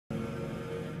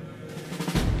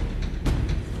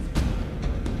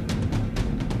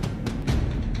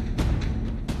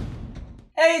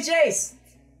Hey Jayce!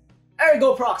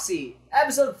 Ergo Proxy,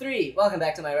 episode 3. Welcome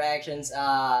back to my reactions.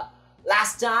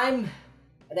 Last time,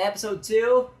 in episode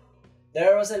 2,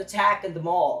 there was an attack in the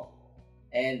mall.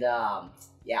 And,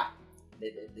 yeah,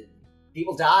 the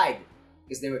people died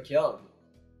because they were killed.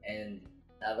 And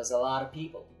that was a lot of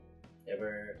people. There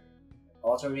were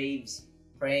auto raves,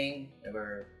 praying, there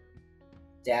were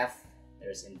death,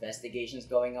 there's investigations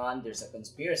going on, there's a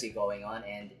conspiracy going on,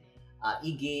 and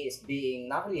Iggy is being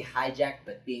not really hijacked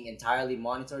but being entirely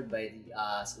monitored by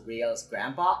Riel's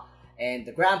grandpa, and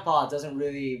the grandpa doesn't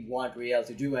really want Riel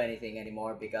to do anything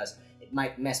anymore because it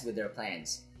might mess with their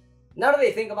plans. Now that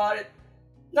I think about it,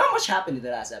 not much happened in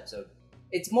the last episode.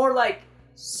 It's more like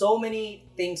so many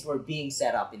things were being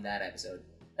set up in that episode.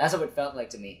 That's what it felt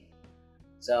like to me.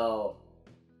 So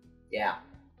yeah,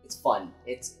 it's fun.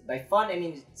 It's by fun I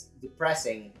mean it's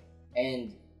depressing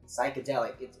and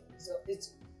psychedelic.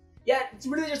 It's yeah, it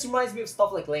really just reminds me of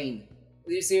stuff like Lane.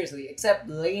 Seriously, except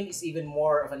Lane is even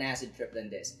more of an acid trip than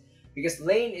this. Because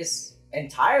Lane is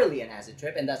entirely an acid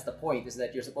trip, and that's the point, is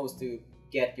that you're supposed to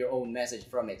get your own message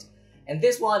from it. And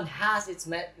this one has its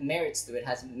merits to it,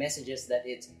 has messages that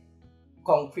it's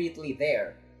concretely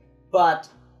there. But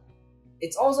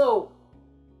it's also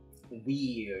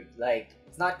weird, like,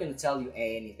 it's not gonna tell you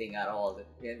anything at all with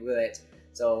it.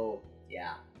 So,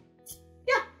 yeah.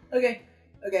 Yeah, okay.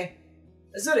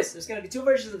 Let's do this. There's gonna be 2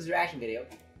 versions of this reaction video.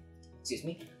 Excuse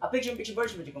me. A picture-in-picture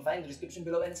version, which you can find in the description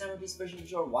below, and a timer-piece version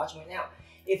which you are watching right now.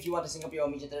 If you want to sync up your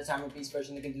own media to the timer-piece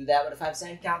version, you can do that with a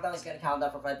 5-second countdown. It's gonna count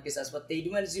down for 5 because that's what they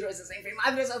do, and 0 is the same frame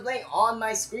I was playing on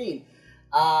my screen.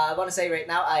 I want to say right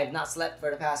now, I have not slept for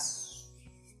the past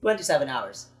 27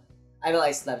 hours.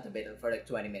 I slept a bit for like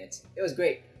 20 minutes. It was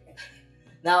great.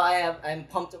 Now I'm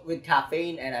pumped up with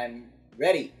caffeine and I'm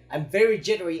ready. I'm very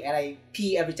jittery and I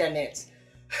pee every 10 minutes.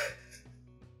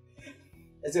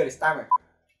 Let's do this, timer.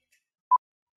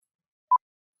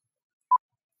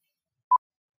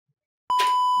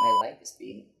 My light is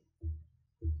being...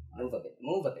 Move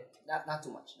a bit. Not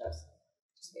too much,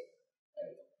 just a bit. There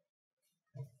we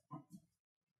go.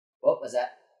 What was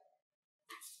that?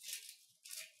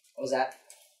 What was that?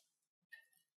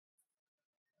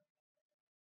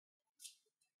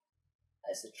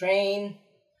 That's the train.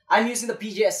 I'm using the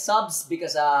PGS subs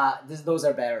because those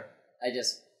are better. I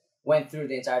just went through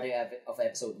the entirety of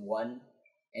episode 1,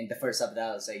 and the first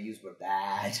subtitles I used were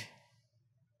bad.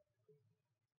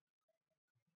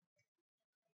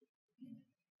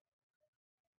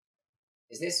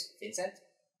 Is this Vincent?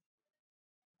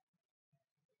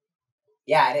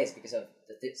 Yeah, it is because of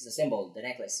the symbol, the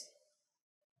necklace.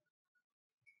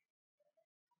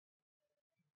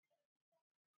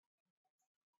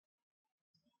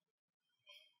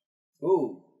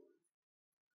 Ooh.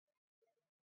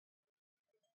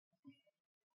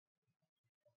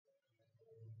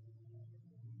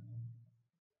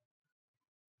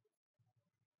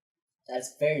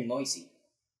 That's very noisy.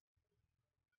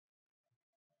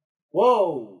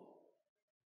 Whoa!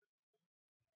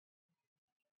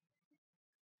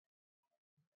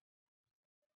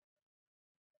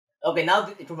 Okay, now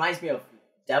it reminds me of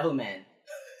Devilman.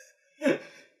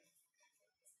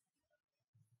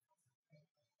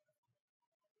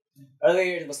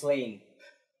 Earlier it was Lane.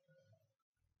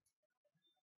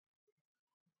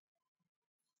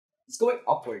 It's going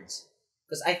upwards.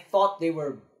 Because I thought they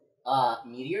were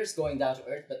meteors going down to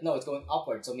Earth, but no, it's going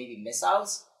upwards, so maybe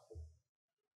missiles?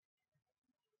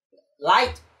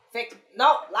 Light! Fake!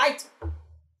 No! Light!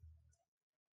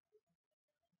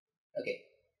 Okay.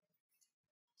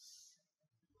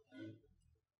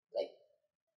 Light.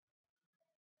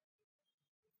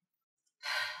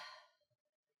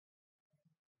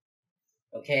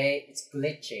 Okay, it's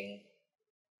glitching.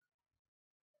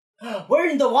 We're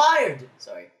in the wired!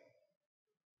 Sorry.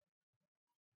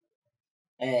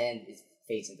 And it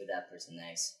fades into that person,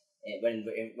 nice. And when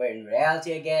we're in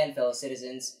reality again, fellow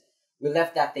citizens, we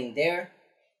left that thing there.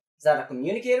 Is that a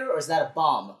communicator or is that a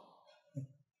bomb?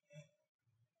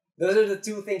 Those are the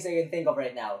 2 things I can think of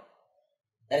right now.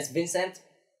 That is Vincent.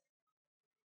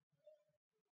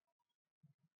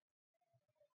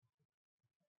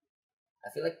 I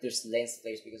feel like there's lens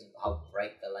flares because of how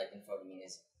bright the light in front of me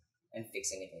is. I'm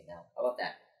fixing it right now. How about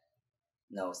that?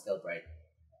 No, still bright.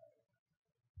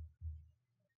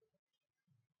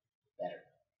 Better.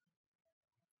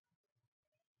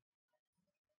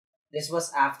 This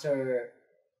was after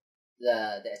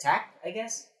the attack, I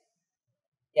guess?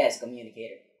 Yeah, it's a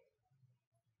communicator.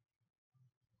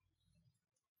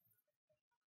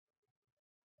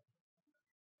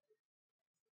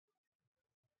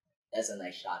 That's a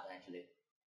nice shot, actually.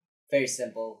 Very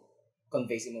simple,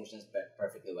 conveys emotions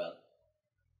perfectly well.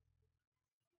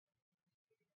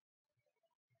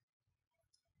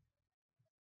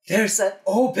 There's an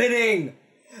opening!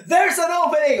 There's an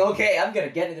opening! Okay, I'm gonna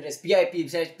get into this. PIP,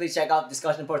 please check out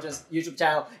Discussion Portions YouTube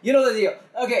channel. You know the deal.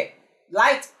 Okay,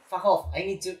 light, fuck off. I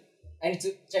need to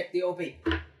check the OP.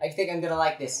 I think I'm gonna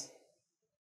like this.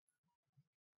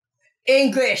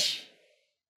 English!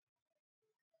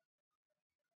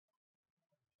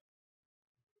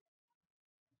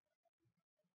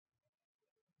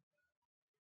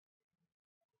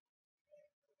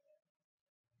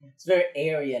 It's very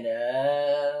airy and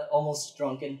almost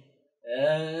drunken.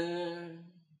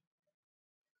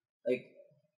 Like,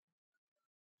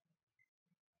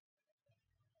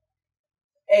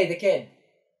 hey, the kid.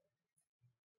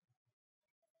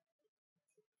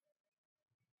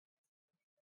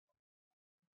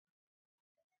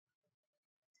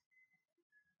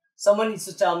 Someone needs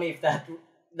to tell me if that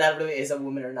really is a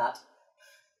woman or not.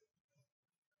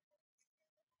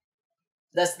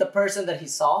 That's the person that he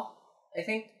saw, I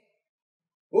think.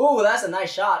 Ooh, that's a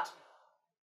nice shot.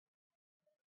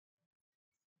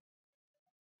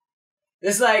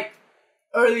 It's like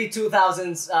early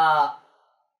 2000s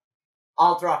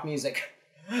alt rock music.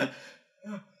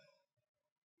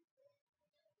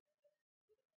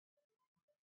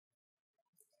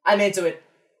 I'm into it.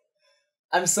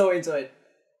 I'm so into it.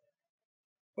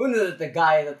 Who knew that the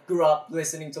guy that grew up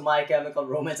listening to My Chemical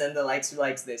Romance and the likes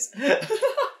likes this?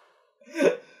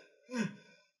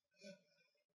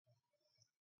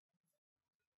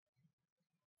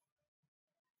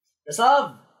 There's a lot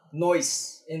of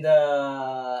noise in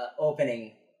the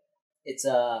opening. It's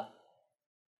I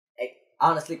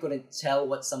honestly couldn't tell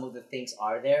what some of the things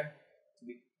are there.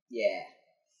 Yeah.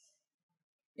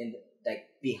 In the, like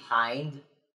behind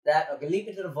that. Okay, leap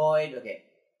into the void. Okay.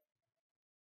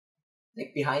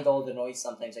 Like behind all the noise,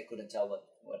 sometimes I couldn't tell what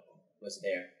was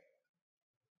there.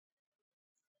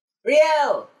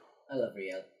 Riel! I love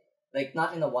Riel. Like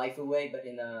not in a waifu way, but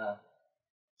in a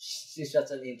she's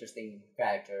just an interesting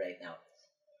character right now.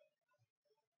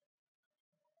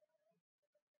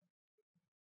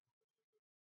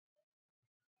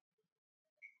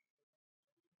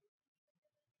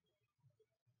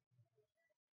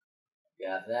 You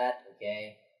have that,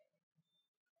 okay.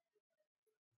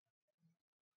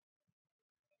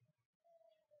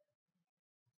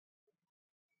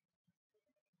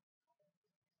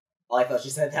 Oh, I thought she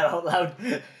said that out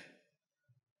loud.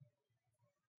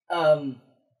 um,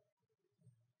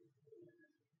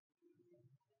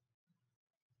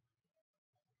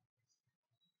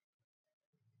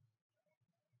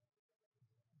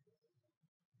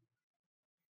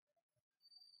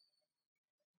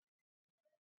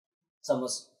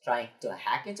 Someone's trying to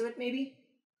hack into it, maybe?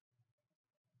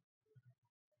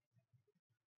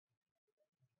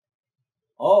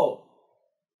 Oh.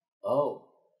 Oh.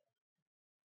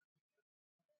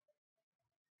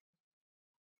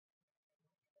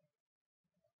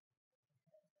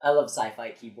 I love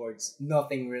sci-fi keyboards.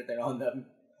 Nothing written on them.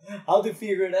 How to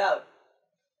figure it out?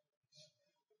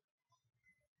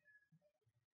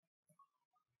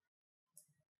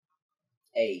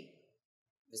 Hey,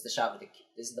 this is the shop with the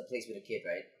this is the place with the kid,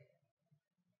 right?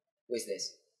 Who is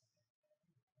this?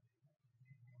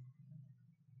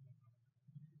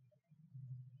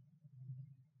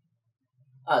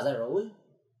 Ah, is that Raul?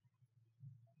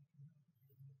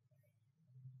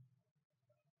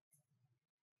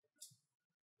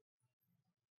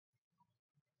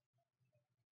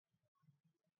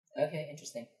 Okay,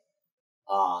 interesting.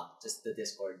 Ah, just the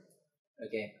Discord.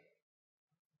 Okay.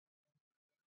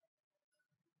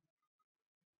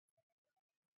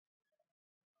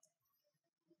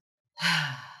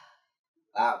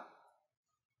 Wow.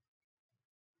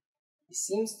 He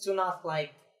seems to not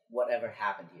like whatever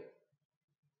happened here.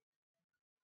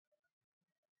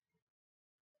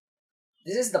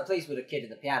 This is the place with the kid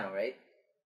and the piano, right?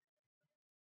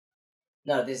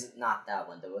 No, this is not that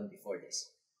one. The one before this.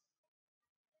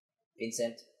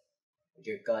 Vincent, with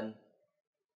your gun.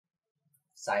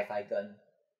 Sci-fi gun.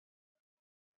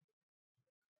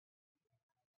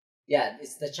 Yeah,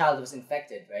 it's the child who was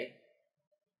infected, right?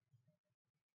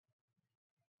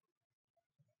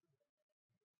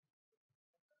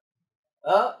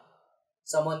 Oh,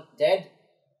 someone dead?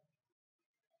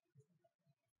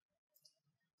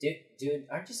 Dude,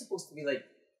 aren't you supposed to be like,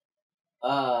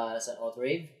 that's an auto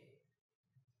rave?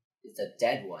 It's a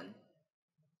dead one.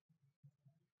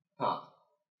 Huh.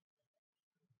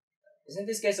 Isn't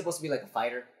this guy supposed to be like a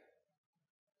fighter?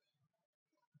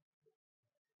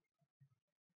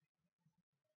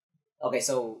 Okay,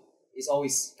 so he's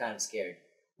always kind of scared.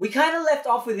 We kind of left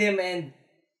off with him and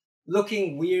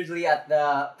looking weirdly at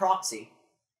the proxy.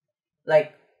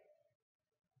 Like,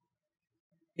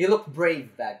 he looked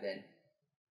brave back then.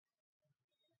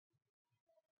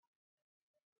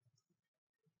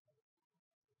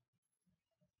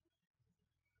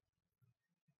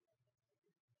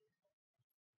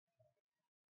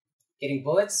 Getting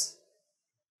bullets?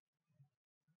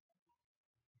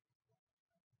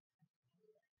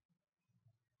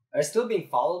 Are still being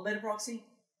followed by the proxy?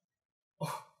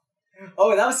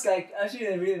 Oh, that was like actually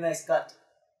a really nice cut.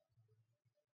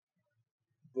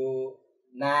 Boo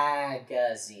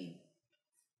magazine.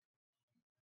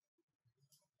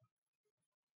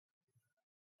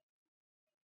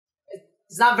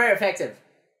 It's not very effective.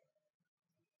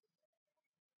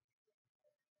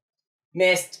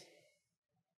 Missed.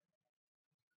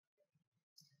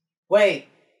 Wait.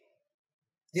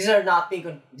 These are not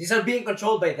being these are being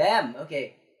controlled by them.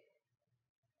 Okay.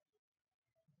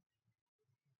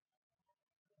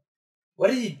 What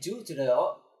did you do to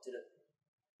the?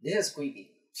 This is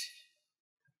creepy.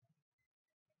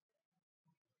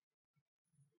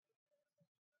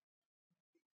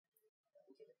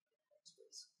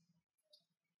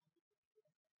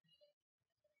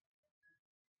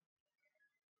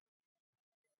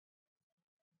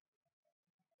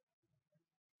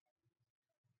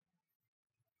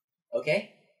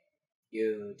 Okay.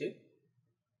 You do.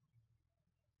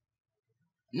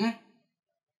 Hmm.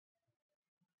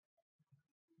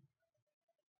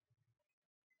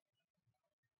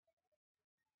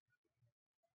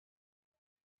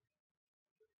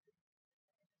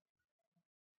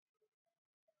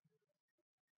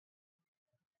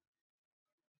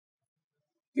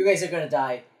 You guys are gonna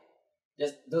die.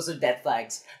 Just those are death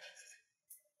flags.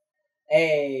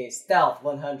 Hey, stealth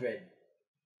 100.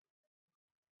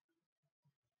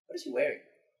 What is she wearing?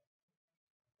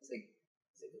 It's like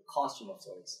a costume of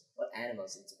sorts. What animal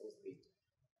is it supposed to be?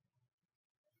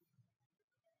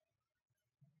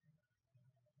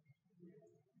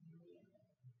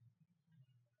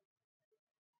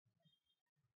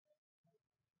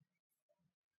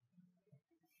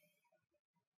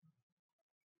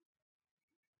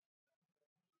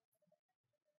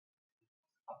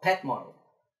 A pet model.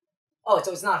 Oh,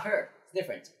 so it's not her. It's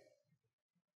different.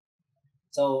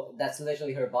 So that's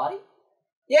literally her body?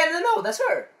 Yeah, no, that's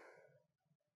her.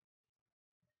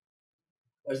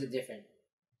 Or is it different?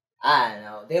 I don't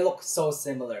know. They look so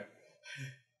similar.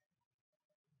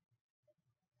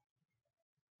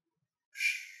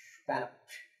 Kind of.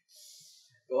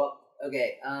 Go up.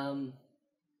 Okay,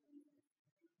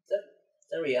 is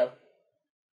that real?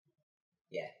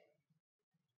 Yeah.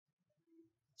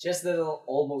 Just little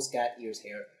almost cat ears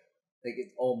hair. Like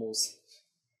it's almost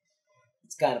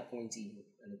it's kind of pointy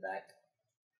in the back.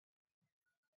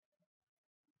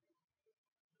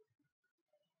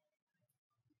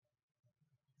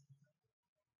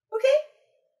 Okay.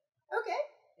 Okay.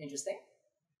 Interesting.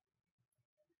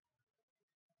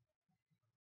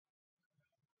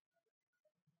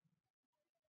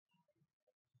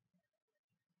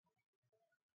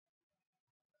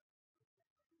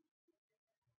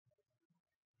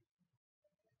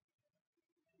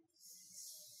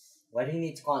 Why do you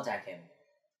need to contact him?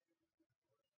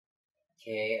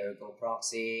 Okay, Ergo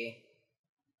Proxy.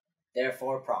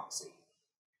 Therefore Proxy.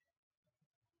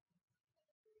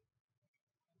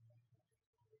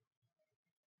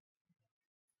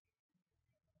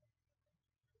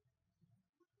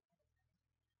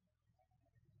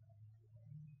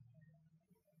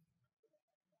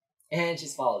 And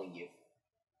she's following you.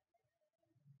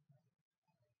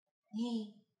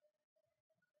 Hey.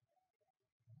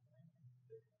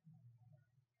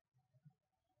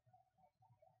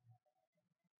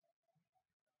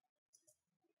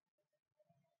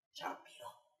 Shut up,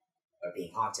 Beetle. We're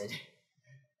being haunted.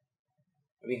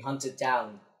 We're being hunted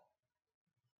down.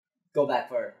 Go back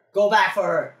for her. Go back for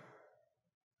her!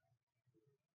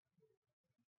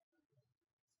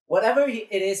 Whatever it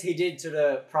is he did to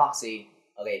the proxy.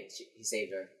 Okay, he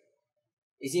saved her.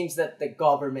 It seems that the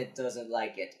government doesn't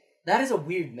like it. That is a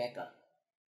weird mecha.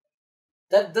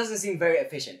 That doesn't seem very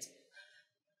efficient.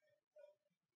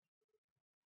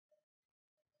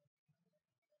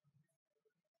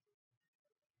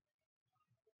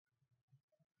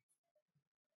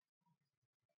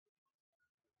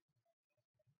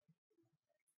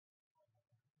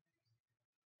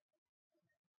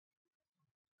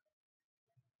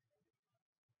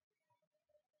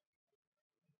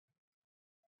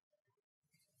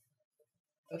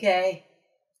 Okay.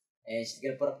 And she's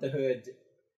gonna put up the hood.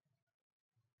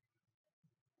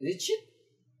 Did she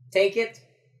take it?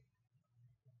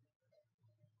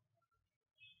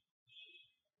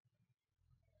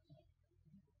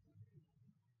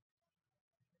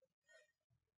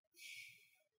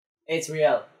 It's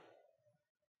real.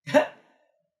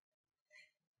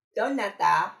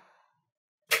 Donata.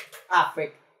 Ah,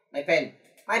 frick. My pen.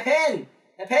 My pen!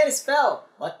 My pen is fell!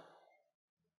 What?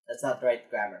 That's not the right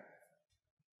grammar.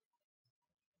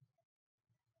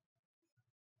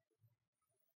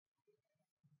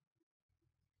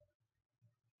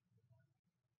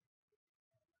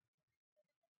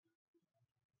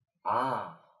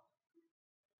 Ah.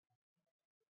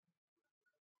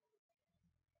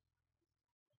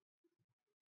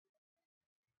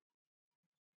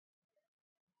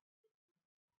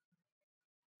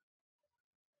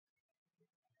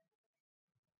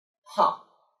 Huh.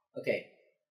 Okay.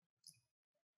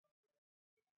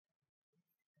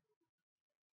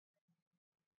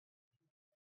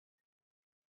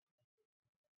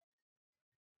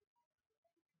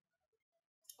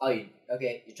 Oh, you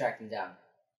tracked him down.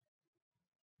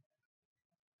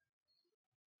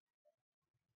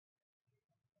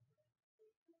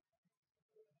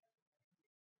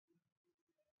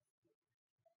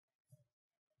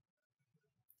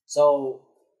 So,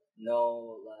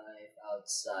 no life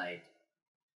outside.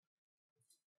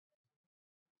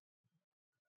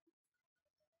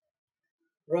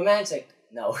 Romantic.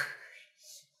 No.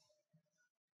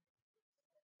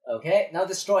 Okay, now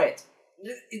destroy it.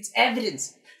 It's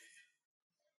evidence.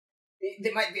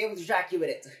 They might be able to track you with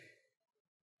it.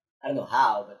 I don't know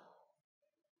how, but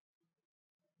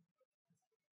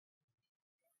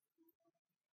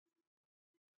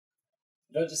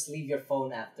don't just leave your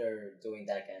phone after doing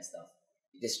that kind of stuff.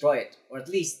 You destroy it, or at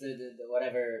least the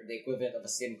whatever the equivalent of a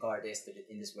SIM card is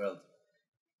in this world.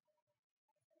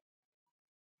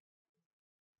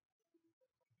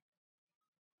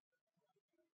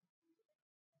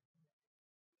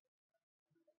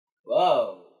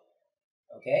 Whoa.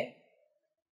 Okay.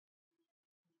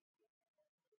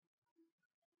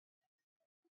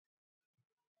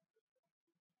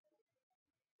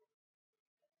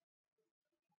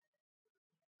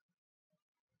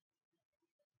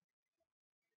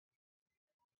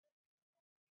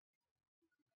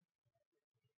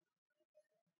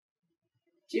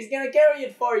 She's gonna carry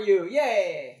it for you.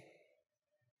 Yay!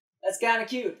 That's kind of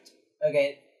cute.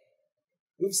 Okay,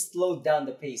 we've slowed down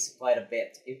the pace quite a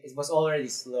bit. It was already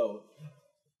slow.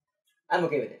 I'm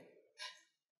okay with it.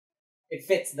 It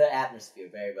fits the atmosphere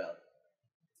very well.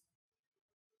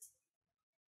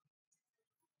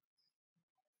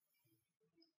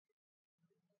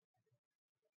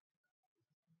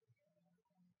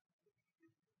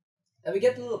 And we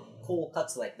get little cool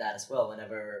cuts like that as well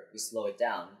whenever we slow it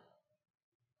down.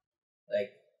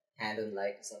 Like hand on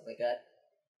light, stuff like that.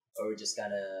 Or we just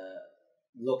kind of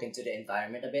look into the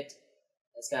environment a bit.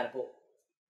 That's kind of cool.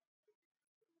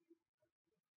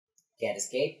 Can't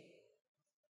escape.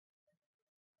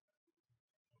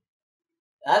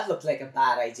 That looked like a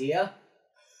bad idea.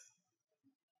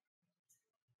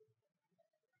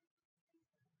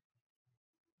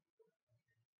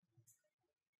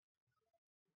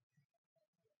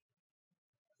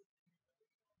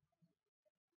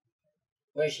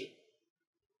 Where is she?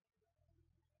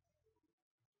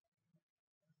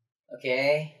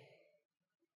 Okay.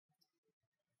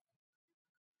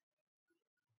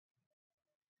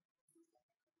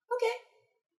 Okay.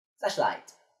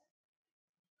 Flashlight.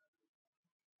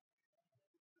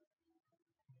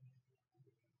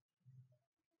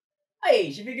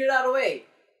 Hey, she figured out a way.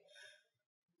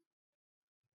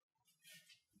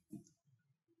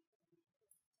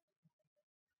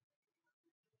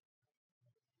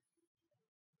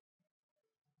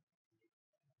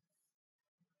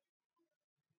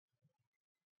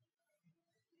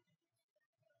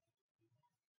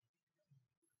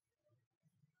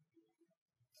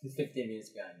 He's 15 minutes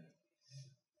behind me.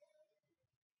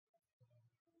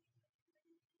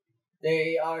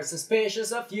 They are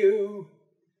suspicious of you.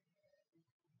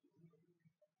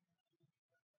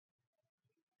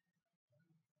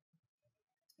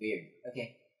 Weird.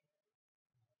 Okay.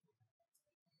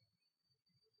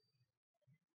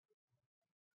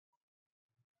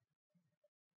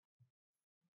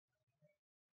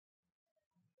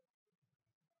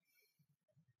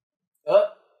 Oh,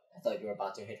 I thought you were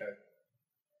about to hit her.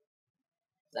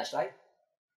 Flashlight?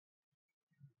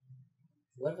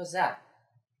 What was that?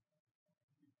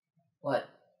 What?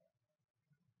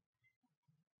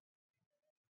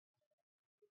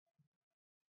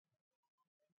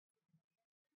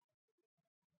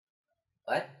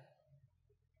 What?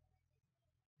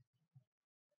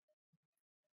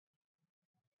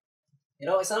 You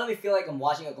know, I suddenly feel like I'm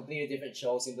watching a completely different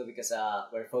show simply because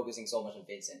we're focusing so much on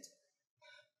Vincent.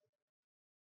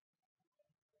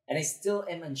 And I still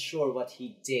am unsure what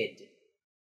he did.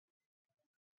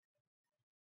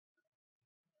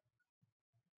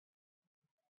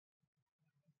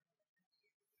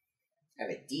 I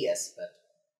have ideas, but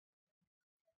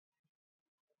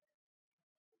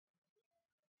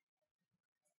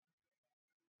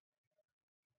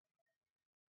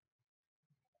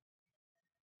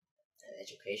an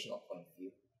educational point of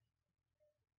view.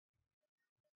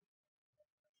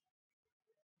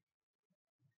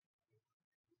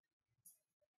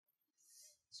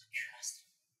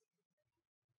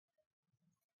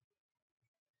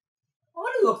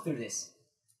 to look through this.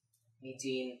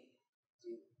 18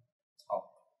 to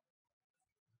top.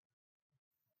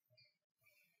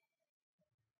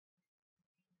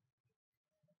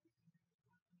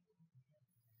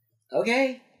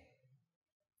 Okay.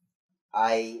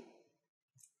 I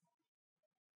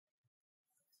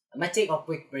might take a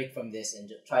quick break from this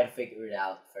and try to figure it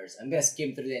out first. I'm gonna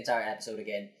skim through the entire episode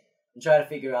again and try to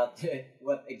figure out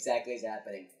what exactly is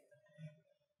happening.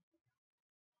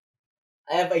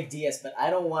 I have ideas, but I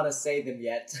don't want to say them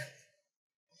yet.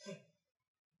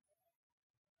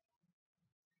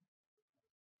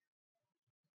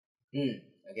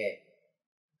 Okay.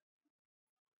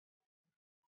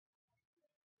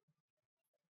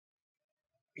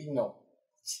 No.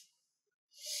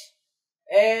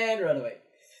 And run away.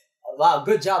 Wow,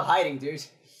 good job hiding, dude.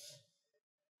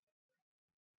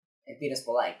 And Peter's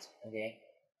polite, okay?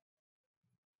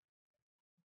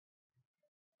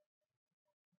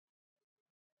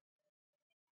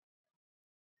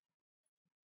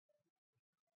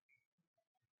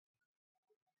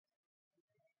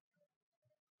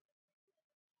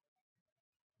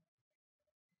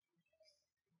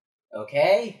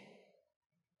 Okay.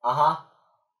 Uh-huh.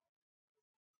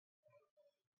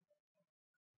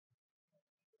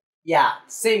 Yeah,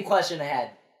 same question I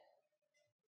had.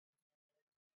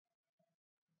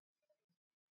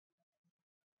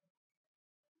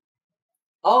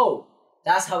 Oh,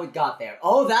 that's how it got there.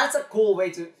 Oh, that's a cool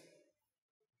way to...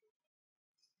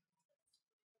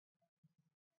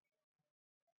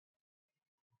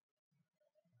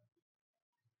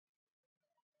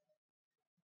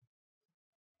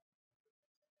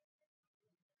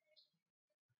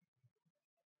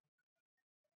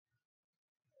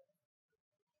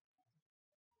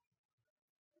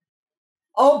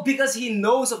 Oh, because he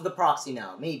knows of the proxy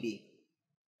now, maybe.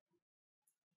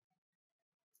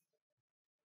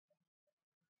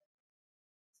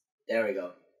 There we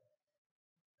go.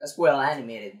 That's well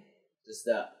animated. Just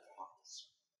the...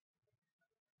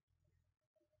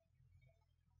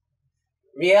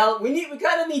 Riel, we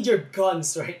kind of need your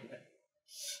guns right now.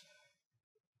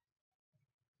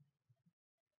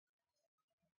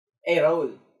 Hey,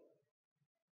 Raul.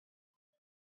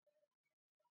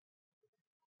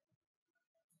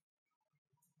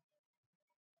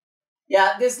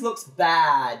 Yeah, this looks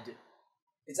bad.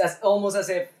 It's almost as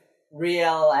if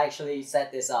Riel actually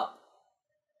set this up.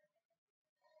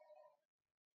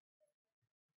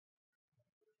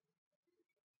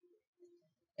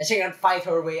 And she can fight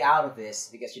her way out of this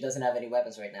because she doesn't have any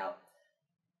weapons right now.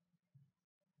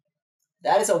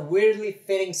 That is a weirdly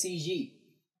fitting CG.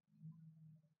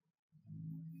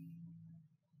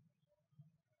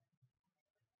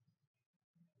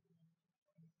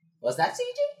 Was that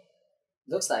CG?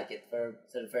 Looks like it for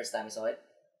the first time I saw it.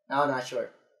 No, I'm not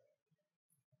sure.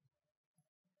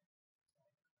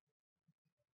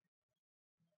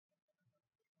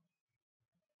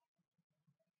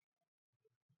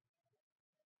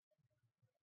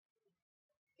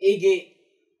 Iggy.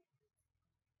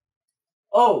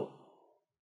 Oh!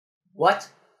 What?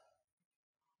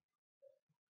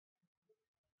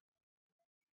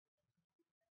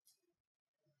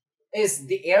 Is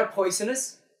the air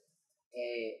poisonous?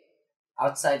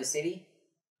 Outside the city?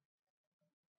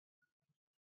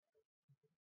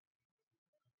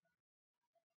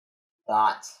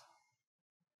 But...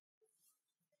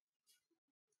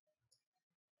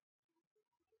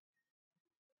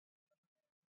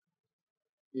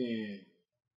 Hmm.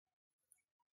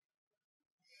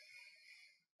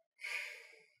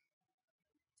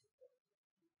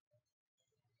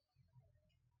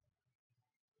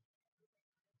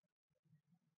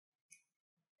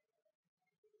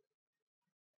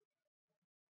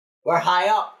 We're high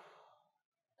up.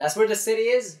 That's where the city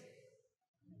is.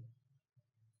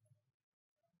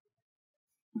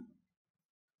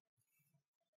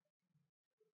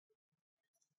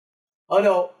 Oh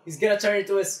no, he's gonna turn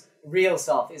into his real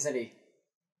self, isn't he?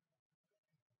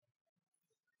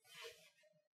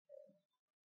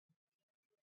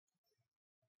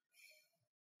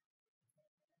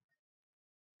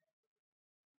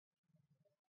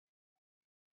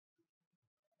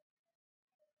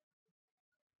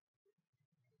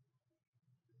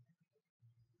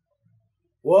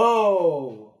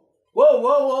 Whoa! Whoa,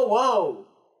 whoa, whoa, whoa!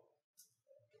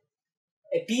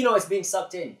 Epino is being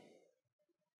sucked in.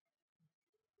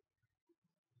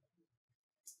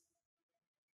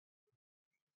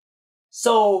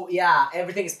 So, yeah,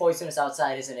 everything is poisonous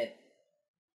outside, isn't it?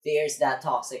 The air's that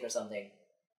toxic or something.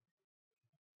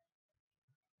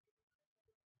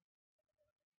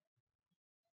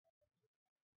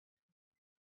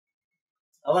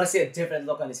 I want to see a different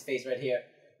look on his face right here.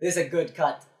 This is a good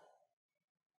cut.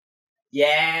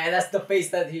 Yeah, that's the face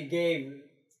that he gave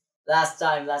last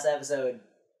episode.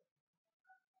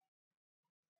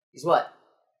 Is what?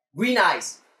 Green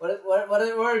eyes. What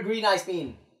do green eyes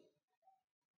mean?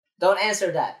 Don't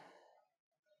answer that.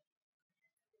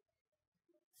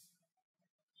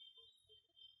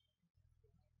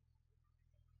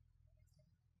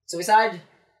 Suicide?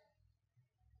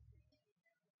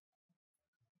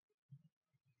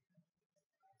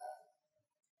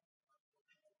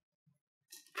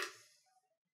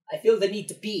 I feel the need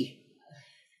to pee.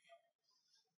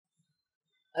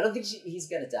 I don't think he's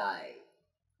gonna die.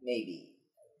 Maybe.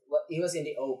 Well, he was in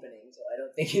the opening, so I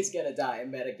don't think he's gonna die.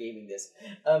 I'm metagaming this.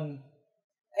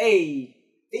 Hey,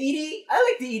 the ED? I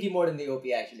like the ED more than the OP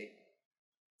actually.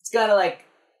 It's kind of like,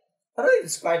 how do I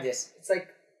describe this? It's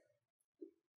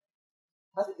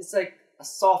like a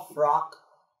soft rock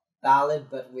ballad,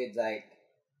 but with like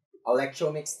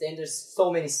electro mixed in. There's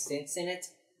so many synths in it.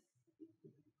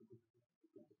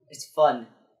 It's fun.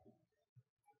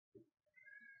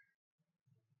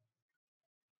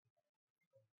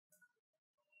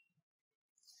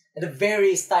 And a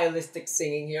very stylistic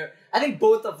singing here. I think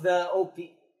both the OP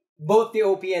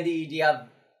and the ED have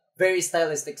very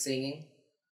stylistic singing.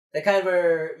 The kind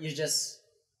where you just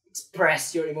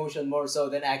express your emotion more so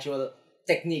than actual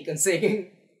technique on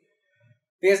singing.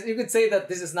 Because you could say that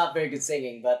this is not very good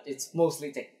singing, but it's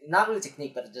mostly not really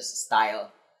technique, but just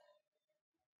style.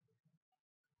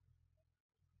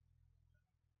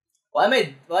 Why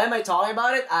am I talking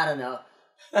about it? I don't know.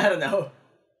 I don't know.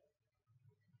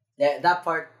 Yeah, that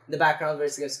part, the background where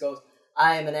it just goes,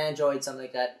 I am an android, something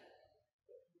like that.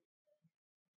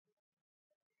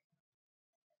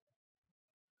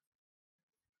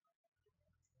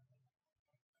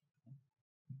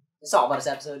 Let's talk about this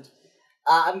episode.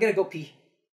 I'm gonna go pee.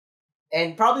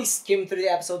 And probably skim through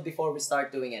the episode before we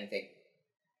start doing anything.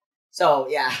 So,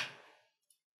 yeah.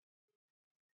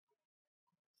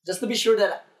 Just to be sure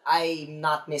that I'm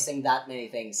not missing that many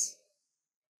things.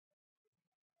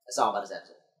 Let's talk about this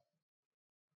episode.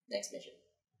 Next mission.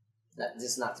 This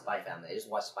is not Spy Family. I just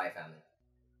watched Spy Family.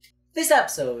 This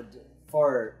episode,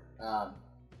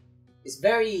 is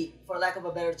very, for lack of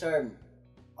a better term,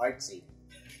 artsy.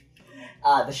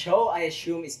 The show, I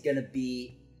assume, is gonna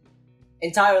be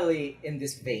entirely in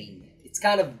this vein. It's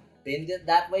kind of been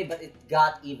that way, but it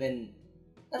got even,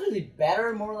 not really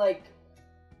better, more like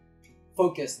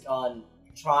focused on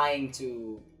trying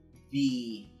to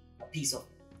be a piece of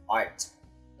art.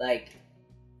 Like,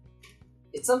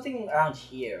 it's something around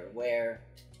here where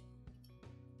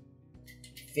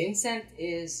Vincent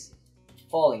is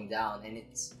falling down and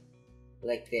it's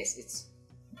like this. It's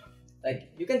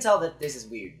like, you can tell that this is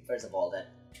weird, first of all, that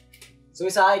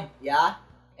suicide, yeah,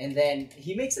 and then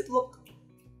he makes it look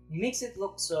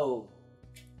so,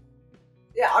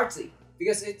 yeah, artsy,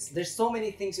 because there's so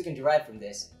many things you can derive from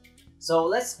this. So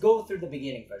let's go through the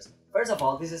beginning first. First of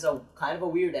all, this is a kind of a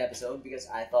weird episode because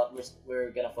I thought we're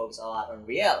gonna focus a lot on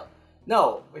Riel.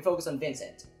 No, we focus on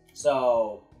Vincent.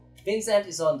 So Vincent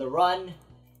is on the run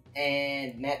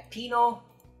and met Pino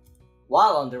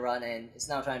while on the run and is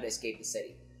now trying to escape the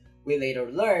city. We later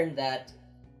learn that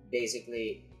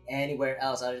basically anywhere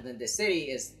else other than the city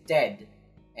is dead,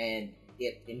 and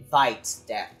it invites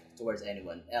death towards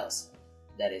anyone else.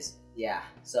 That is, yeah.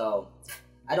 So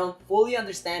I don't fully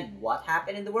understand what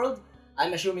happened in the world.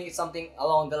 I'm assuming it's something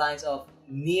along the lines of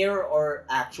near or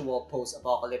actual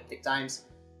post-apocalyptic times.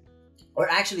 Or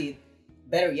actually,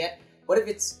 better yet, what if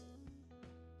it's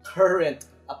current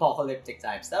apocalyptic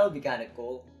times? That would be kind of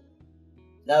cool.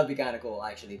 That would be kind of cool,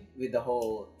 actually, with the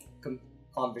whole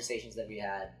conversations that we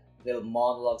had, little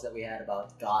monologues that we had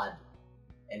about God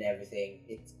and everything.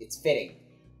 It's fitting.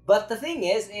 But the thing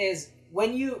is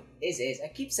when you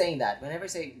I keep saying that. Whenever I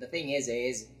say the thing is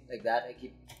like that, I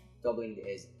keep doubling the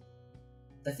is.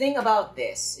 The thing about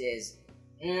this is,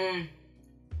 this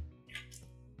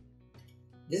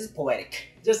is poetic.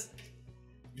 This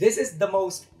is the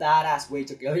most badass way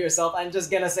to kill yourself. I'm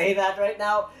just gonna say that right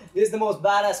now. This is the most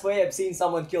badass way I've seen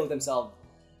someone kill themselves.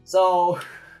 So,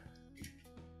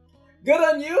 good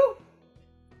on you.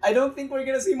 I don't think we're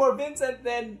gonna see more Vincent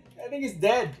then. I think he's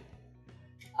dead.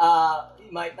 He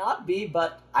might not be,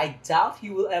 but I doubt he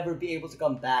will ever be able to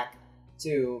come back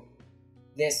to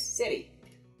this city.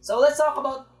 So let's talk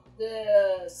about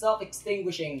the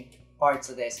self-extinguishing parts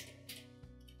of this.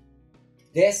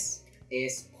 This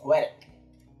is poetic.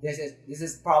 This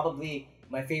is probably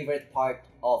my favorite part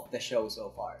of the show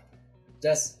so far.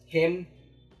 Just him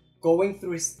going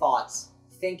through his thoughts,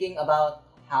 thinking about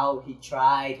how he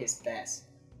tried his best.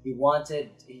 He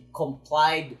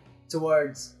complied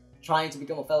towards trying to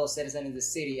become a fellow citizen in the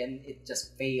city, and it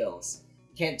just fails.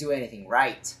 He can't do anything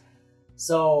right.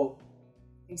 So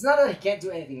it's not that he can't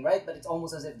do anything right, but it's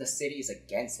almost as if the city is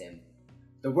against him.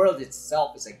 The world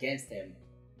itself is against him.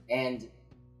 And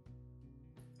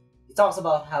he talks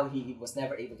about how he was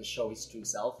never able to show his true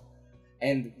self.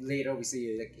 And later we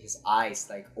see like his eyes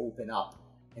like open up,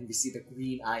 and we see the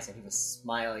green eyes, and he was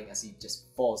smiling as he just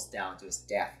falls down to his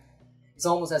death. It's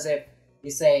almost as if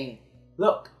he's saying,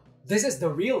 look, this is the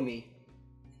real me.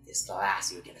 This is the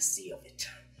last you're gonna see of it.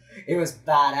 It was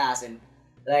badass, and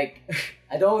like,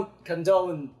 I don't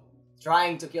condone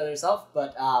trying to kill yourself,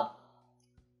 but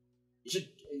you should,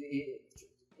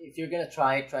 if you're gonna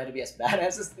try to be as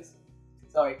badass as this.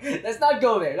 Sorry, let's not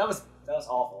go there. That was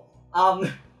awful.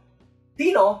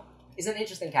 Pino is an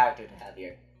interesting character to have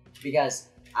here, because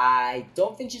I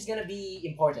don't think she's gonna be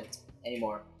important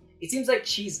anymore. It seems like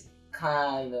she's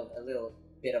kind of a little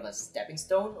bit of a stepping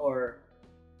stone, or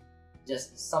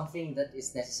just something that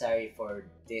is necessary for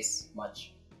this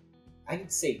much, I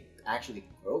would say, actually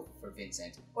growth for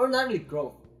Vincent. Or not really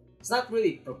growth. It's not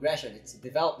really progression, it's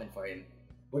development for him.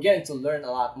 We're getting to learn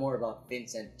a lot more about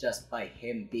Vincent just by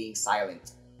him being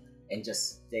silent and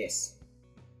just this.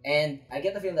 And I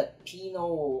get the feeling that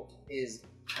Pino is...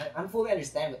 I fully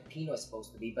understand what Pino is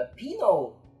supposed to be, but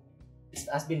Pino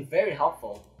has been very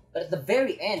helpful. But at the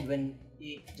very end, when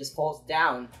he just falls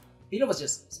down, Pino was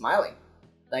just smiling.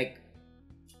 Like,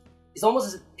 it's almost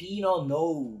as if Pino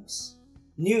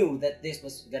knew that this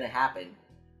was gonna happen.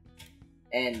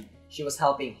 And she was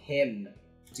helping him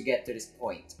to get to this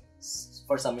point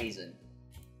for some reason.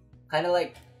 Kind of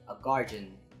like a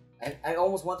guardian. I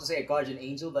almost want to say a guardian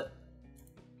angel, but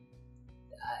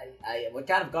what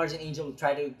kind of guardian angel will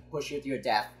try to push you to your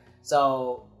death?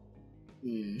 So,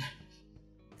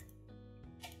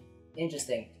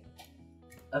 interesting.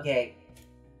 Okay.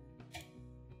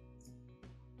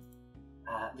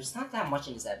 There's not that much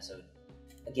in this episode.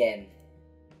 Again.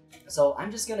 So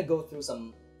I'm just gonna go through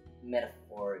some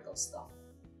metaphorical stuff.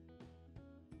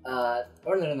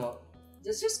 Or no.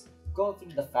 Let's just go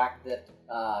through the fact that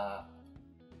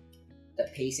the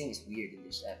pacing is weird in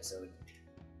this episode.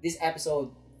 This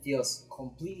episode feels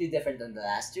completely different than the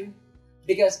last two,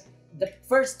 because the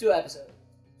first two episodes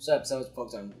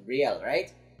focus on Riel,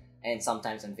 right? And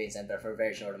sometimes on Vincent, but for a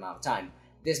very short amount of time.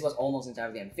 This was almost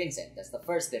entirely on Vincent. That's the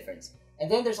first difference. And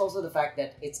then there's also the fact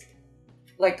that it's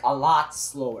like a lot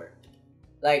slower.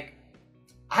 Like,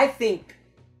 I think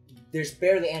there's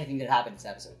barely anything that happened in this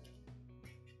episode.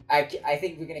 I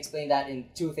think we can explain that in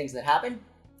two things that happen.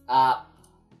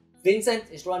 Vincent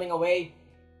is running away.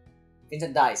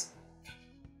 Vincent dies.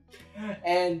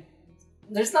 And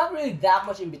there's not really that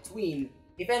much in between.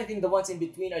 If anything, the ones in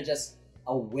between are just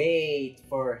a way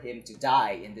for him to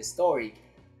die in this story.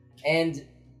 And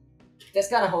that's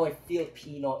kind of how I feel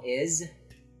Pino is.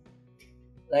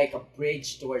 Like a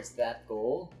bridge towards that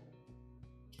goal.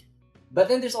 But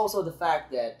then there's also the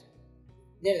fact that...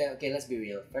 Okay, let's be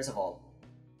real. First of all,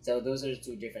 so those are the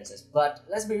two differences. But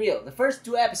let's be real. The first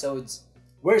two episodes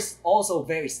were also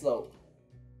very slow.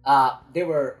 They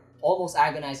were almost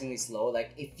agonizingly slow.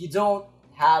 Like, if you don't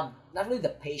have, not really the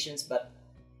patience, but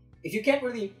if you can't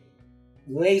really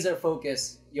laser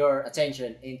focus your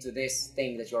attention into this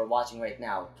thing that you're watching right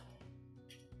now,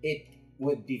 it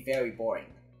would be very boring.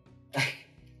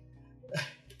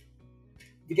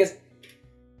 Because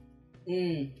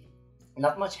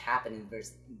not much happened in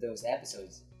those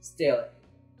episodes. Still,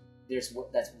 there's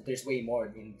way more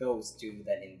in those two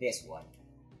than in this one.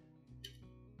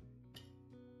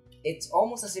 It's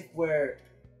almost as if we're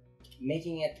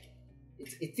making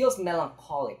it feels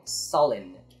melancholic,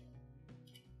 sullen.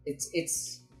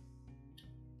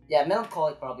 Yeah,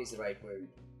 melancholic probably is the right word,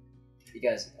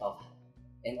 because of,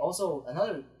 and also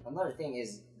another thing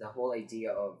is the whole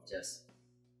idea of just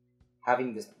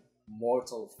having this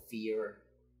mortal fear,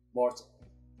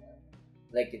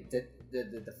 like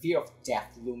the fear of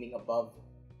death looming above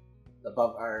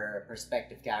our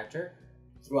perspective character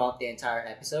throughout the entire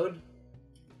episode.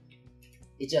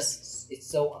 It's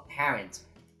so apparent.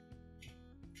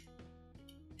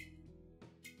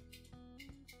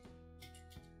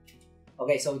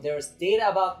 Okay, so there was data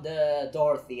about the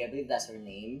Dorothy, I believe that's her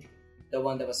name, the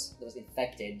one that was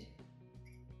infected,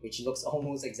 which looks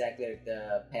almost exactly like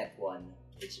the pet one,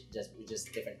 which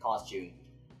just different costume.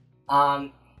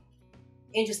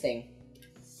 Interesting.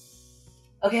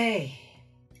 Okay.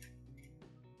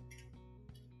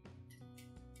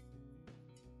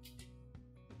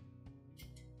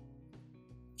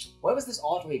 Why was this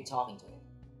author talking to him?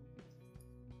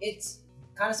 It's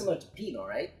kind of similar to Pino,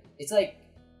 right? It's like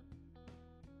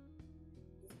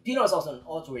Pino is also an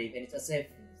author, and it's as if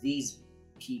these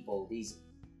people, these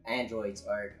androids,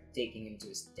 are taking him to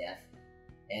his death,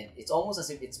 and it's almost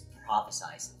as if it's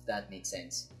prophesized, if that makes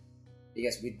sense.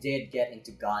 because we did get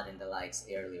into God and the likes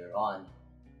earlier on.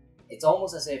 It's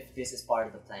almost as if this is part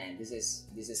of the plan. This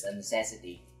is a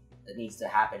necessity that needs to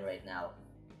happen right now.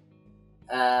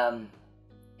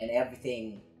 And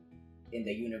everything in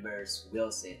the universe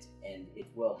wills it, and it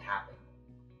will happen.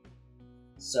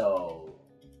 So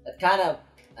that kind of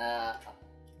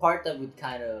part that would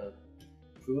kind of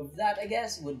prove that, I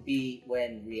guess, would be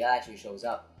when Rhea actually shows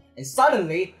up, and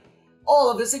suddenly all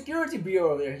of the security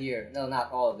bureau are here. No,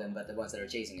 not all of them, but the ones that are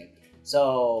chasing him.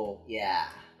 So yeah,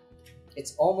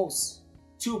 it's almost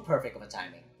too perfect of a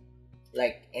timing.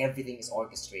 Like everything is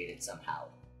orchestrated somehow.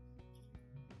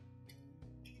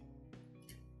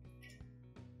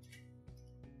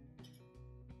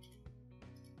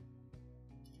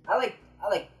 I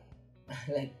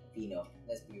like Pino.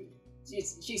 That's beautiful.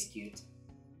 She's cute,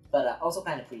 but also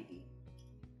kind of creepy.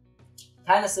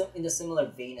 Kind of in the similar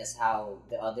vein as how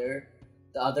the other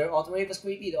Autorave was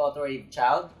creepy. The Autorave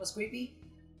child was creepy.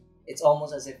 It's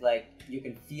almost as if like you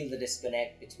can feel the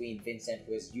disconnect between Vincent,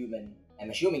 who is human, I'm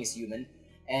assuming is human,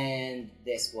 and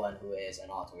this one who is an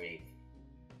Autorave.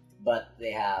 But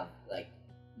they have like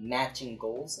matching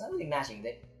goals. Not really matching.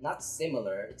 They not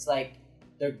similar. It's like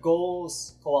their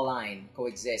goals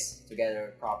coexist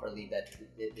together properly, that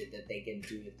they can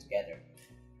do it together.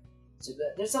 So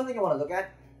there's something I want to look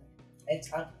at. It's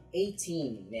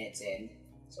 18 minutes in,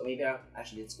 so maybe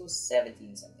actually let's go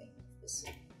 17 something. Let's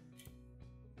see.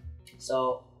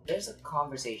 So there's a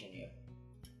conversation here.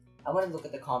 I want to look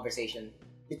at the conversation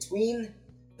between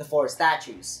the 4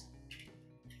 statues.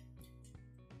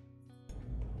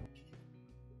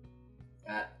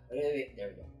 Wait, there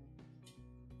we go.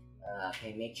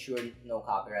 Okay, make sure no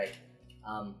copyright.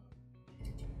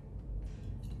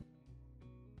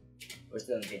 We're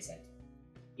still in Vincent.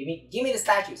 Give me the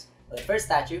statues. The first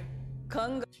statue.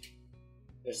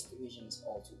 Their situation is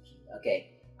all too key.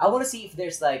 Okay, I want to see if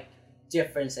there's like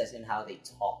differences in how they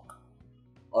talk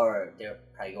or their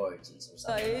priorities or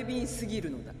something.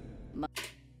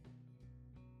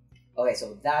 Okay,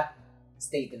 so that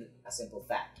stated a simple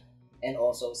fact, and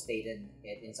also stated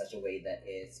it in such a way that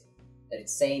it's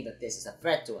saying that this is a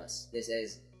threat to us. This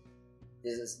is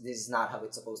not how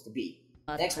it's supposed to be.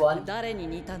 Next one. I'm gonna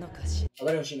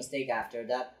make a mistake after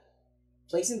that.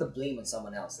 Placing the blame on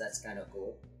someone else. That's kind of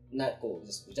cool. Not cool.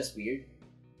 Just weird.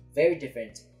 Very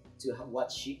different to what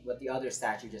the other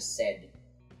statue just said.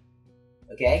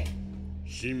 Okay.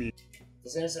 The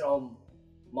sentences are all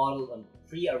modeled on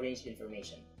pre-arranged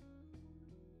information.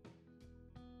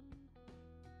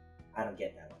 I don't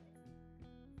get that one.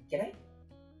 Can I?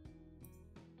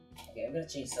 Okay, I'm gonna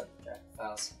change subtract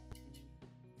files.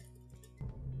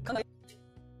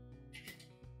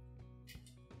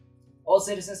 All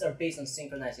citizens are based on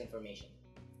synchronized information.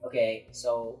 Okay,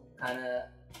 so kind of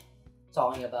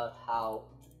talking about how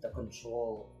the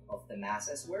control of the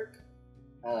masses work.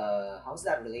 How's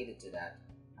that related to that?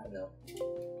 I don't know.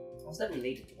 How's that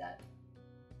related to that?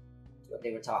 What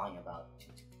they were talking about.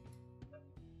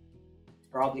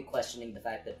 Probably questioning the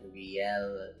fact that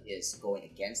Riel is going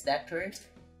against that current.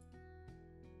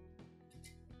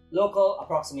 Local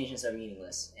approximations are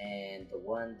meaningless, and the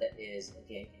one that is,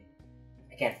 okay,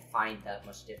 I can't find that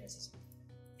much differences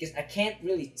because I can't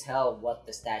really tell what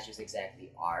the statues exactly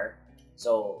are.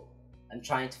 So I'm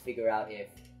trying to figure out if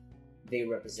they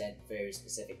represent very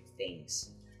specific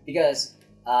things, because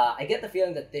I get the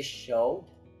feeling that this show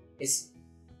is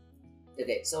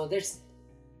okay. So there's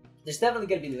definitely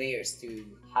gonna be layers to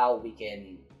how we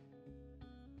can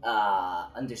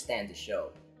understand the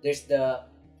show. There's the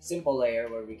simple layer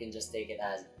where we can just take it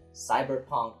as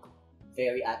cyberpunk,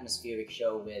 very atmospheric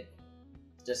show with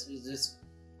just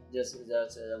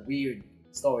weird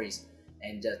stories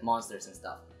and just monsters and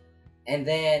stuff. And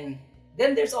then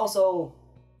there's also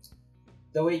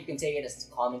the way you can take it as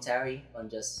commentary on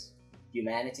just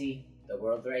humanity, the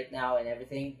world right now and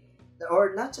everything.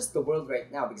 Or not just the world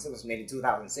right now, because it was made in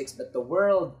 2006, but the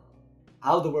world,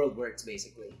 how the world works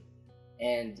basically.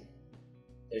 And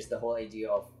there's the whole idea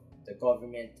of the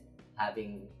government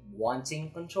wanting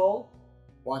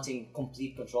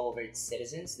complete control over its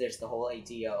citizens. There's the whole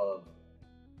idea of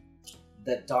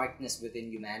the darkness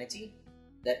within humanity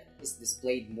that is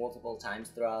displayed multiple times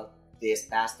throughout these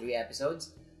past 3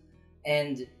 episodes.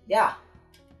 And yeah,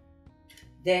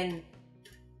 then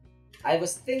I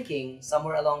was thinking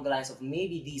somewhere along the lines of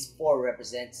maybe these 4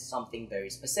 represent something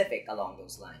very specific along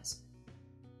those lines.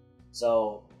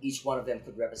 So each one of them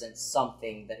could represent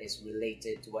something that is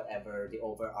related to whatever the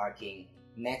overarching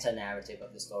meta-narrative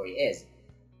of the story is.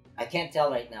 I can't tell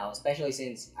right now, especially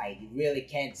since I really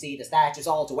can't see the statues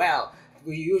all too well.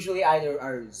 We usually either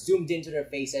are zoomed into their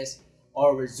faces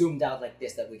or we're zoomed out like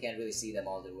this that we can't really see them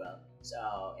all too well.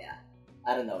 So yeah,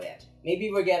 I don't know yet.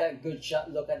 Maybe we'll get a good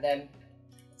look at them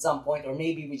at some point, or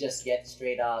maybe we just get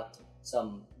straight out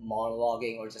some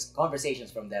monologuing or just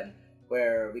conversations from them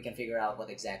where we can figure out what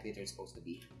exactly they're supposed to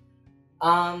be.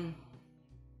 I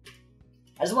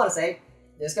just want to say,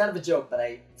 there's kind of a joke, but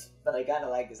I kind of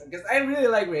like this because I really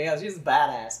like Riel. She's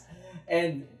badass,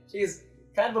 and she's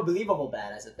kind of a believable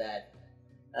badass at that.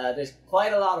 There's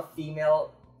quite a lot of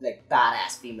female, like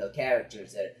badass female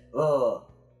characters that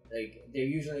like they're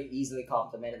usually easily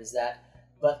complimented as that.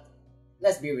 But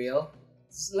let's be real.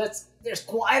 There's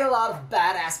quite a lot of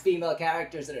badass female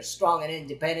characters that are strong and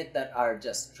independent that are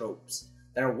just tropes.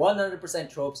 That are 100%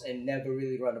 tropes and never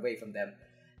really run away from them.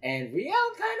 And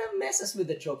Riel kind of messes with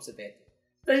the tropes a bit.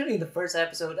 Especially in the first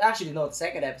episode. Actually, no, the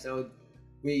second episode.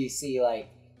 We see like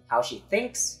how she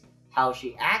thinks, how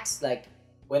she acts, like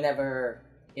whenever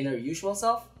in her usual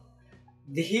self.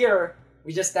 Here,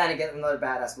 we just kind of get another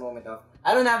badass moment of,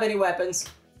 I don't have any weapons.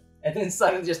 And then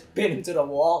suddenly just pin him to the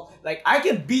wall. Like, I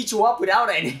can beat you up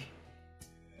without any.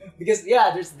 Because,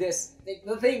 yeah, there's this.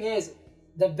 The thing is,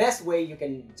 the best way you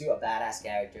can do a badass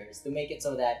character is to make it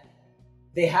so that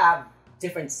they have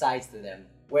different sides to them.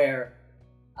 Where,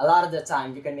 a lot of the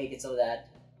time, you can make it so that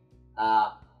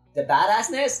the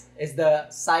badassness is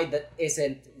the side that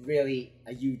isn't really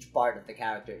a huge part of the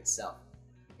character itself.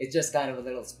 It's just kind of a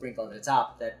little sprinkle on the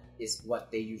top that is what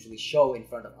they usually show in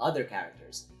front of other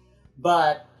characters.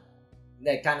 But,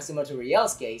 like, kind of similar to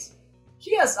Riel's case,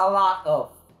 she has a lot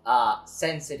of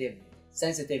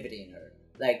sensitivity in her.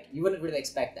 Like, you wouldn't really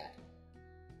expect that.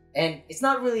 And it's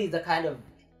not really the kind of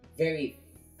very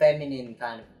feminine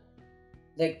kind of,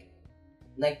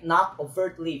 like not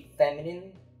overtly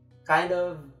feminine kind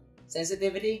of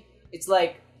sensitivity. It's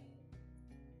like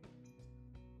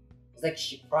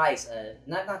she cries,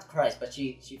 not cries, but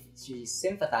she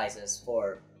sympathizes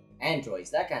for androids,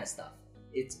 that kind of stuff.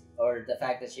 Or the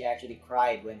fact that she actually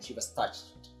cried when she was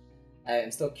touched.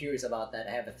 I'm still curious about that.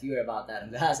 I have a theory about that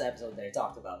in the last episode that I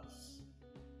talked about.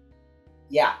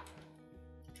 Yeah.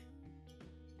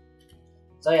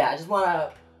 So yeah, I just want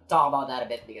to talk about that a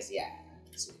bit because yeah,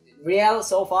 Riel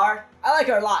so far, I like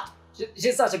her a lot.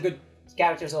 She's such a good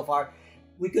character so far.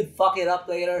 We could fuck it up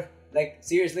later. Like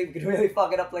seriously, we could really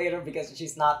fuck it up later because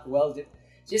she's well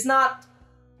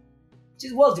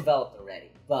developed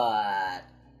already. But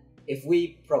if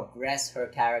we progress her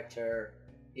character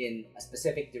in a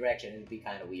specific direction, it'd be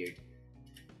kind of weird.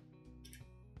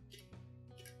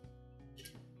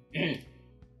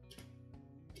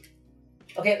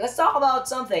 Okay, let's talk about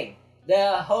something.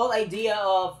 The whole idea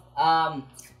of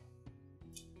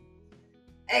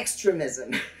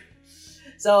extremism.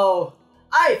 So,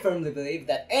 I firmly believe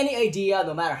that any idea,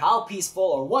 no matter how peaceful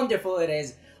or wonderful it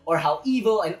is, or how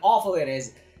evil and awful it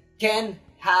is, can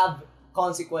have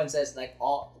consequences,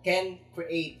 can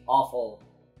create awful,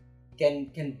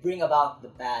 can bring about the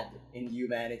bad in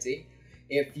humanity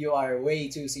if you are way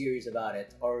too serious about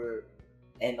it,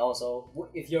 and also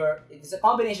if it's a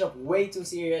combination of way too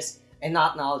serious and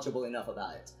not knowledgeable enough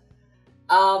about it.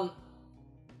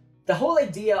 The whole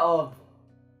idea of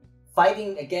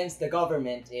fighting against the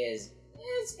government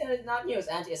it's not new. It's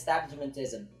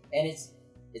anti-establishmentism, and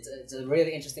it's a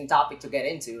really interesting topic to get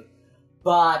into.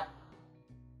 But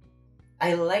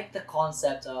I like the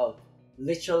concept of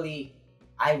literally,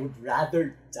 I would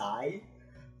rather die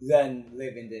than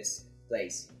live in this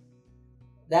place.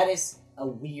 That is a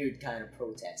weird kind of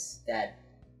protest that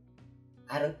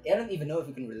I don't even know if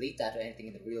we can relate that to anything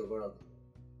in the real world.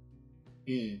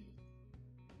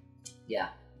 Yeah.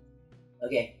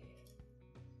 Okay.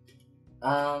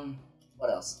 What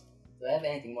else? Do I have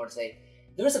anything more to say?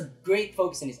 There was a great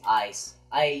focus in his eyes.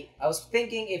 I was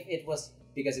thinking if it was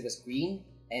because it was green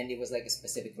and it was like a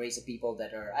specific race of people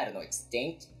that are, I don't know,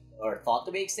 extinct or thought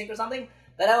to be extinct or something,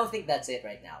 but I don't think that's it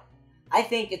right now. I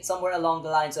think it's somewhere along the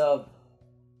lines of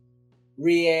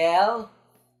Riel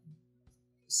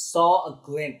saw a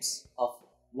glimpse of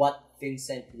what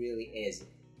Vincent really is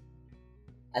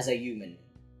as a human,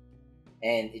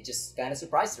 and it just kind of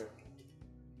surprised her.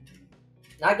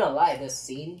 Not gonna lie, this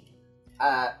scene,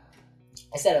 I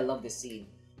said I love this scene,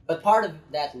 but part of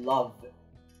that love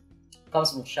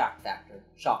comes from shock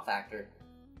factor.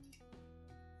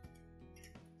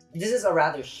 This is a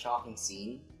rather shocking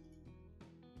scene,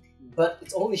 but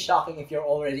it's only shocking if you're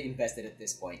already invested at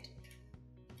this point.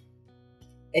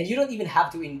 And you don't even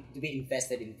have to be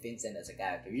invested in Vincent as a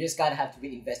character. You just kind of have to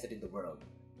be invested in the world.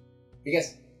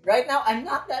 Because right now, I'm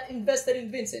not that invested in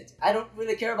Vincent. I don't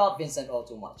really care about Vincent all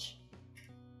too much.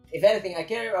 If anything, I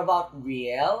care about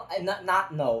Riel. I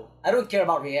don't care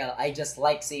about Riel. I just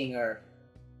like seeing her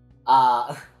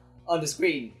on the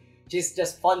screen. She's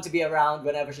just fun to be around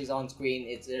whenever she's on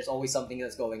screen. There's always something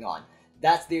that's going on.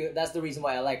 That's the reason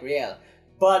why I like Riel.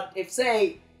 But if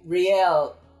say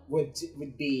Riel would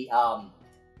be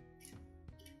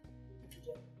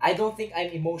I don't think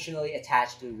I'm emotionally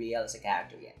attached to Riel as a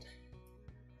character yet.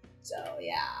 So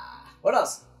yeah. What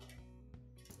else?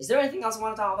 Is there anything else I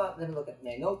want to talk about? Let me look at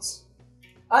my notes.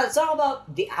 Let's talk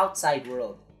about the outside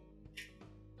world.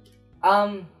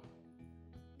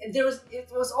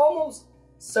 It was almost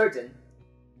certain,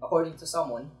 according to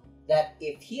someone, that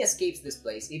if he escapes this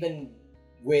place, even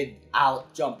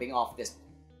without jumping off this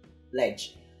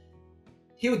ledge,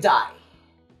 he would die.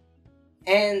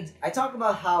 And I talked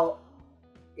about how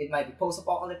it might be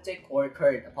post-apocalyptic or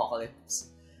current apocalypse.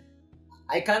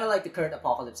 I kind of like the current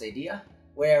apocalypse idea,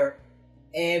 where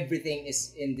everything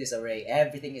is in disarray,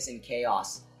 everything is in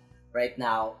chaos right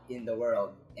now in the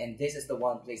world, and this is the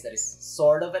one place that is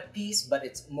sort of at peace, but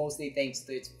it's mostly thanks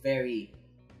to its very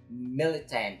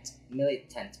militant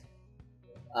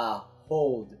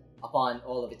hold upon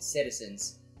all of its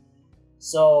citizens.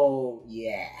 So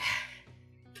yeah.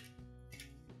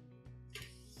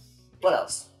 What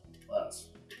else?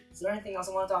 Is there anything else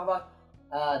I want to talk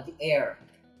about? The air.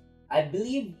 I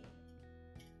believe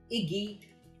Iggy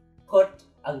put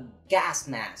a gas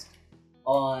mask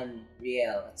on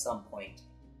Riel at some point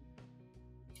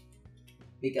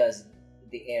because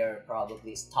the air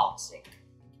probably is toxic.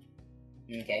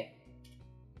 Okay.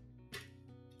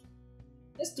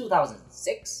 It's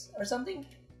 2006 or something?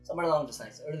 Somewhere along those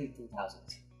lines, early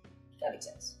 2000s. That makes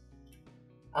sense.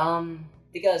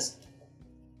 Because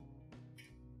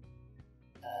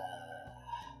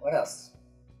what else?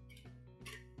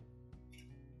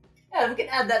 Yeah, we can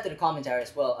add that to the commentary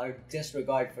as well, our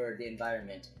disregard for the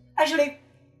environment. Actually,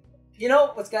 you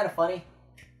know what's kind of funny?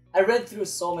 I read through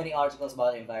so many articles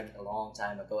about the environment a long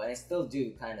time ago, and I still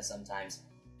do kind of sometimes.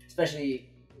 Especially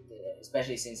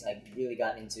since I really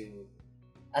got into,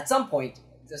 at some point,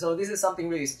 so this is something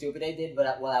really stupid I did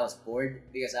but while I was bored,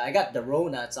 because I got the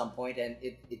Rona at some point and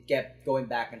it kept going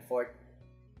back and forth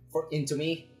into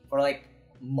me for like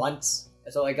months.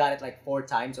 So I got it like 4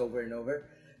 times over and over.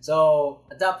 So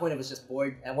at that point I was just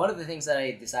bored, and one of the things that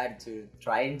I decided to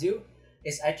try and do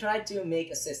is I tried to make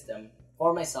a system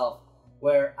for myself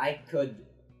where I could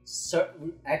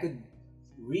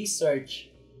research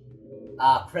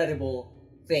credible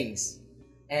things.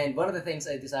 And one of the things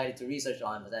I decided to research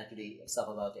on was actually stuff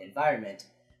about the environment.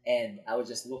 And I was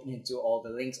just looking into all the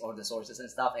links or the sources and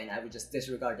stuff, and I would just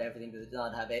disregard everything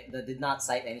that did not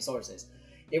cite any sources.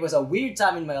 It was a weird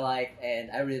time in my life, and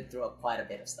I read through quite a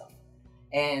bit of stuff.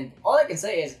 And all I can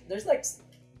say is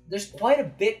there's quite a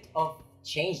bit of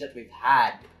change that we've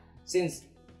had since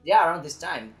around this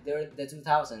time, the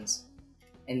 2000s,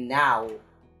 and now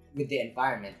with the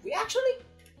environment. We actually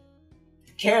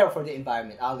care for the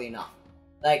environment, oddly enough.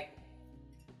 Like,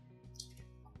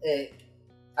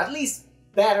 at least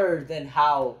better than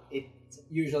how it's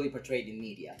usually portrayed in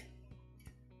media.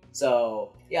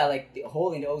 So yeah, like the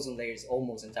hole in the ozone layer is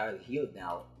almost entirely healed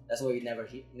now. That's why we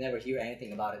never hear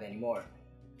anything about it anymore.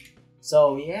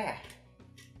 So yeah.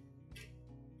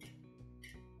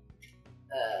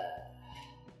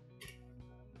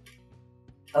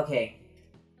 Okay.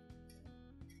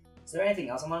 Is there anything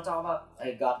else I want to talk about?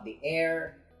 I got the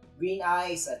air, green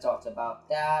ice. I talked about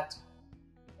that.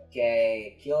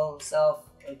 Okay, kill self.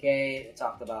 Okay, I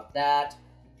talked about that.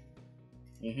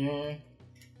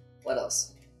 What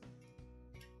else?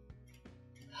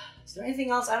 Is there anything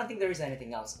else? I don't think there is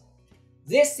anything else.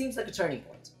 This seems like a turning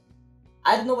point.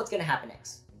 I don't know what's gonna happen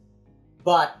next.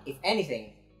 But if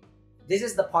anything, this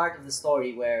is the part of the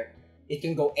story where it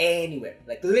can go anywhere,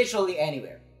 like literally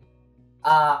anywhere.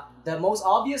 The most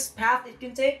obvious path it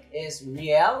can take is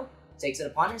Riel takes it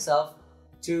upon herself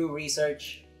to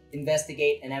research,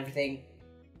 investigate, and everything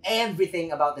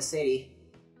about the city,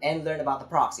 and learn about the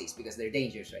proxies because they're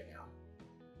dangerous right now.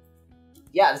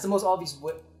 Yeah, that's the most obvious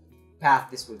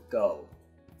path this would go.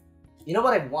 You know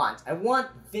what I want? I want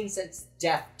Vincent's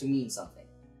death to mean something.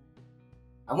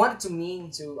 I want it to mean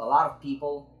to a lot of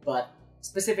people, but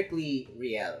specifically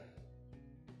Riel.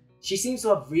 She seems to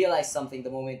have realized something the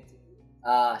moment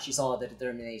she saw the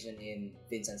determination in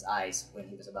Vincent's eyes when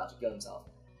he was about to kill himself.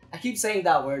 I keep saying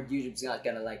that word, YouTube's not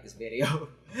gonna like this video.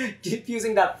 Keep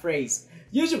using that phrase.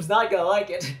 YouTube's not gonna like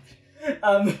it.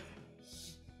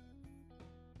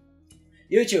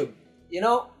 YouTube, you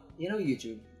know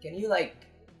YouTube, can you like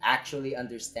actually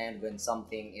understand when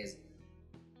something is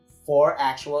for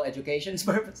actual education's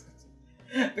purposes?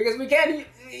 Because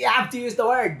you have to use the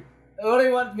word. What do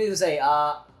you want me to say?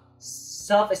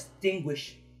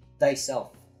 Self-extinguish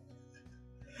thyself.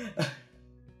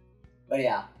 But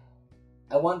yeah,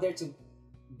 I want there to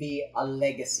be a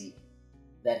legacy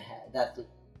that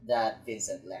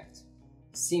Vincent left.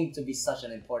 seemed to be such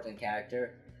an important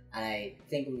character, and I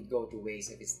think it would go to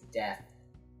waste if his death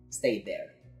stayed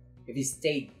there. If he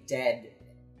stayed dead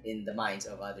in the minds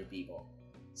of other people.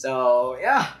 So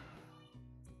yeah,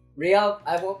 real.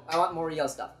 I want more real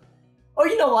stuff. Oh,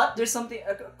 you know what? There's something,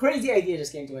 a crazy idea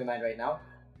just came to my mind right now.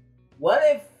 What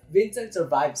if Vincent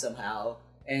survived somehow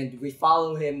and we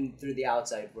follow him through the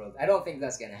outside world? I don't think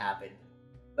that's gonna happen,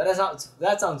 but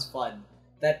that sounds fun.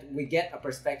 That we get a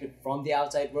perspective from the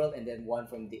outside world and then one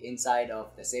from the inside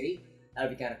of the city.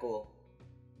 That'd be kind of cool.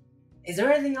 Is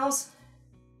there anything else?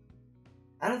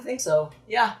 I don't think so.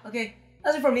 Yeah, okay.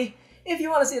 That's it for me. If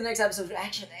you want to see the next episode's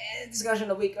reaction and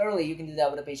discussion a week early, you can do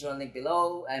that with the Patreon link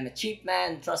below. I'm a cheap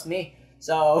man, trust me.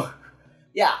 So,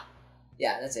 yeah,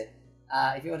 that's it.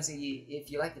 If you want to see,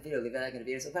 if you like the video, leave a like on the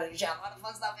video, subscribe to the channel, a lot of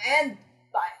fun stuff, and